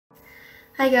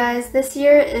Hi guys, this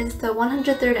year is the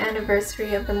 103rd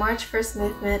anniversary of the March 1st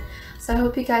movement, so I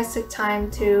hope you guys took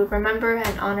time to remember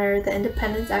and honor the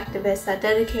independence activists that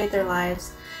dedicated their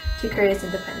lives to Korea's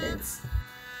independence.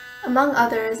 Among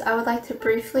others, I would like to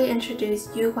briefly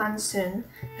introduce Yoo Gwan Soon,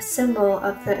 a symbol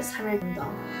of the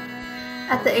Samiljeol.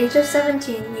 At the age of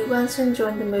 17, Yoo Gwan Soon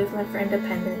joined the movement for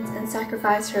independence and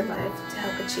sacrificed her life to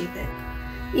help achieve it.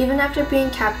 Even after being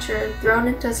captured, thrown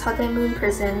into Seodaemun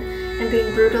Prison, and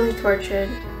being brutally tortured,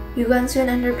 Yoo Gwan Soon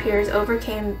and her peers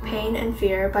overcame pain and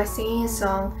fear by singing a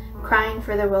song crying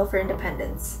for their will for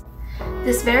independence.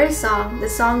 This very song, the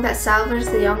song that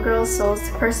salvaged the young girls' souls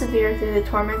to persevere through the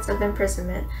torments of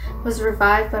imprisonment, was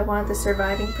revived by one of the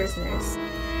surviving prisoners.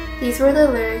 These were the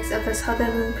lyrics of the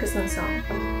Seodaemun Prison song,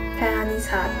 대한이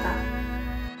살았다.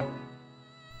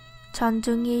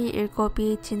 전중이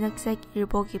일곱이 진흙색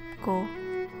일복 입고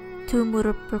두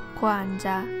무릎 꿇고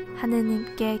앉아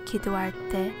하느님께 기도할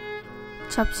때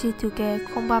접시 두 개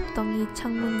콩밥덩이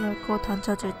창문 열고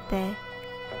던져줄 때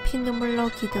피눈물로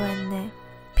기도했네.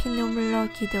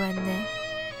 피눈물로 기도했네.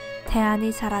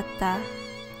 대한이 살았다.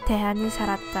 대한이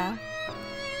살았다.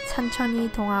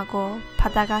 천천히 동하고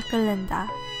바다가 끓는다.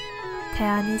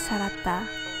 대한이 살았다.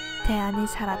 대한이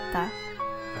살았다.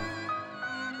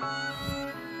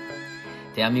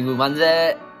 대한민국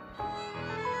만세!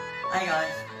 Hi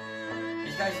guys.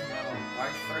 As you guys know,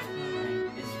 March 1st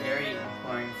movement is very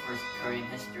important for Korean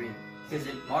history because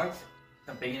it marks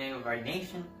the beginning of our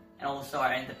nation and also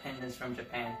our independence from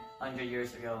Japan 100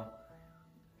 years ago.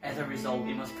 As a result,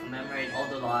 we must commemorate all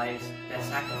the lives that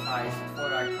sacrificed for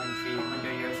our country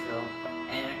 100 years ago,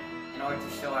 and in order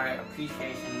to show our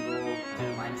appreciation, we'll do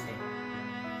만세.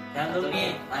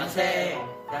 대한민국 만세!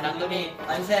 대한민국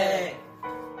만세!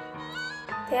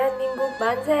 대한민국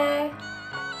만세!